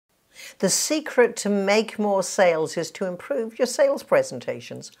The secret to make more sales is to improve your sales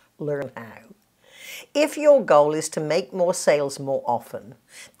presentations. Learn how. If your goal is to make more sales more often,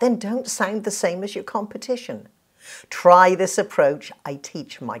 then don't sound the same as your competition. Try this approach I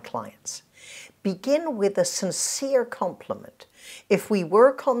teach my clients. Begin with a sincere compliment. If we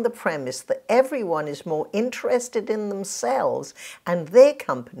work on the premise that everyone is more interested in themselves and their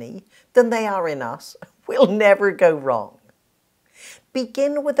company than they are in us, we'll never go wrong.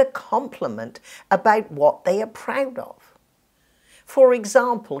 Begin with a compliment about what they are proud of. For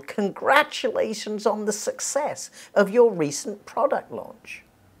example, congratulations on the success of your recent product launch.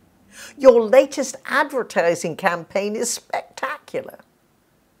 Your latest advertising campaign is spectacular.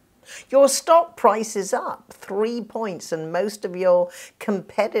 Your stock price is up 3 points and most of your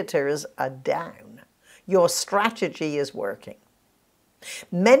competitors are down. Your strategy is working.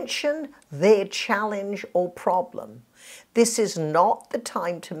 Mention their challenge or problem. This is not the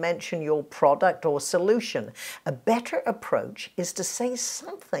time to mention your product or solution. A better approach is to say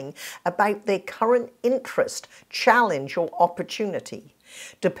something about their current interest, challenge, or opportunity.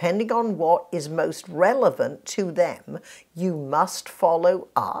 Depending on what is most relevant to them, you must follow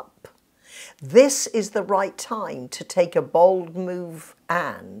up. This is the right time to take a bold move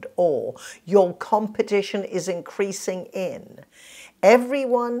or your competition is increasing in.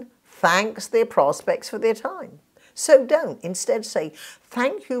 Everyone thanks their prospects for their time. So don't. Instead say,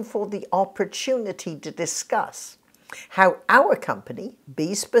 thank you for the opportunity to discuss how our company,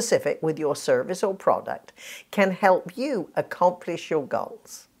 be specific with your service or product, can help you accomplish your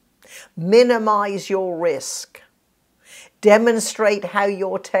goals. Minimize your risk. Demonstrate how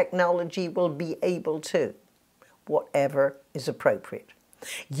your technology will be able to, whatever is appropriate.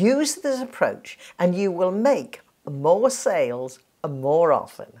 Use this approach and you will make more sales more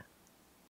often.